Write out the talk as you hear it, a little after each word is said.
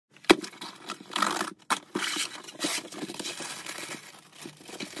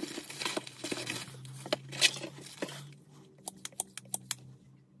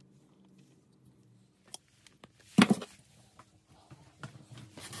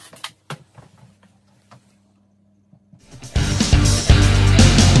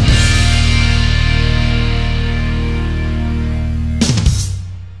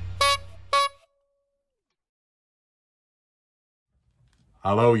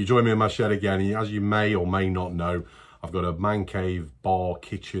Hello, you join me in my shed again. As you may or may not know, I've got a man cave bar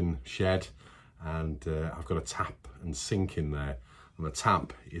kitchen shed, and I've got a tap and sink in there. And the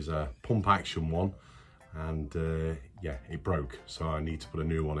tap is a pump action one, and yeah, it broke, so I need to put a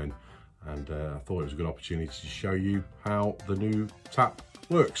new one in. And I thought it was a good opportunity to show you how the new tap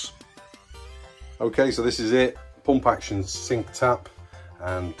works. Okay, so this is it, pump action sink tap.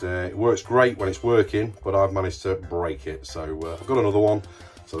 And it works great when it's working, but I've managed to break it. So I've got another one,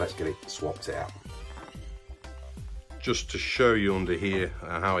 so let's get it swapped out. Just to show you under here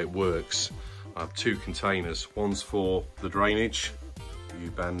how it works, I have two containers. One's for the drainage,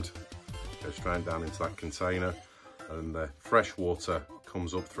 you bend, goes straight down into that container, and the fresh water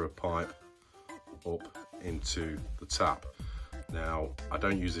comes up through a pipe up into the tap. Now, I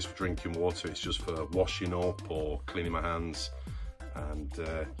don't use this for drinking water, it's just for washing up or cleaning my hands. And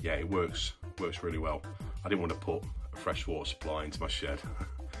yeah, it works really well. I didn't want to put a fresh water supply into my shed.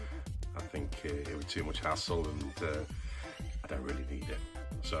 I think it was too much hassle, and I don't really need it.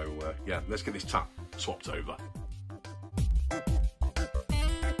 So yeah, let's get this tap swapped over.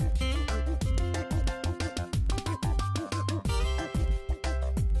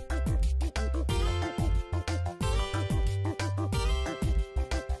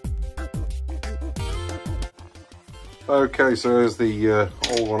 Okay, so here's the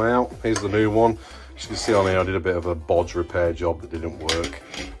old one out, here's the new one. As you can see on here, I did a bit of a bodge repair job that didn't work.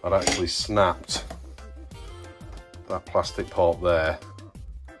 I'd actually snapped that plastic part there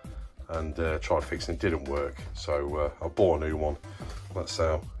and tried fixing it, didn't work. So I bought a new one. That's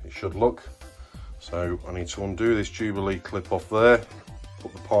how it should look. So I need to undo this Jubilee clip off there,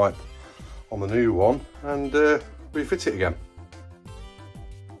 put the pipe on the new one, and refit it again.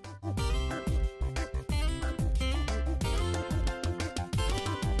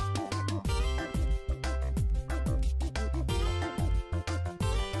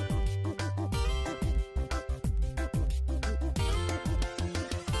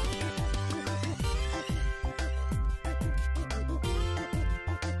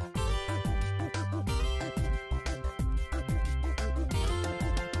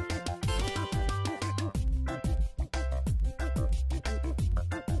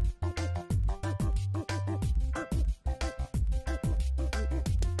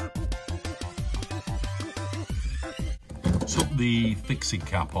 Took the fixing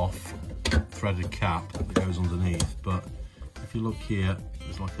cap off, threaded cap that goes underneath, but if you look here,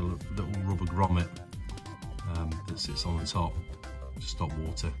 there's like a little rubber grommet that sits on the top to stop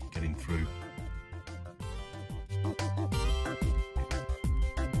water getting through.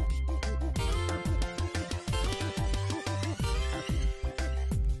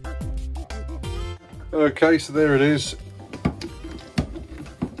 Okay, so there it is.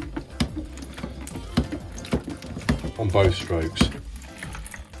 On both strokes.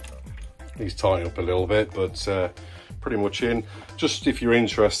 Needs tightening up a little bit, but pretty much in. Just if you're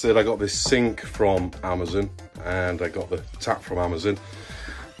interested, I got this sink from Amazon, and I got the tap from Amazon,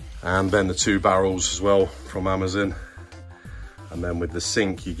 and then the two barrels as well from Amazon. And then with the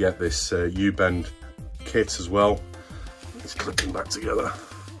sink, you get this U-bend kit as well. It's clipping back together.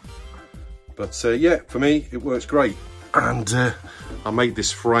 But yeah, for me, it works great. And I made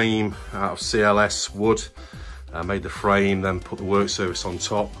this frame out of CLS wood. I made the frame, then put the work surface on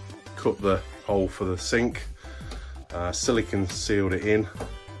top, cut the hole for the sink, silicone sealed it in,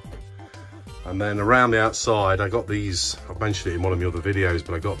 and then around the outside I got these, I've mentioned it in one of my other videos,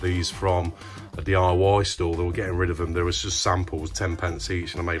 but I got these from a DIY store. They were getting rid of them. There was just samples, 10p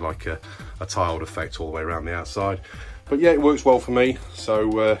each, and I made like a tiled effect all the way around the outside. But yeah, it works well for me.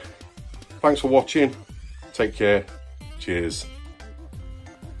 So thanks for watching, take care, cheers.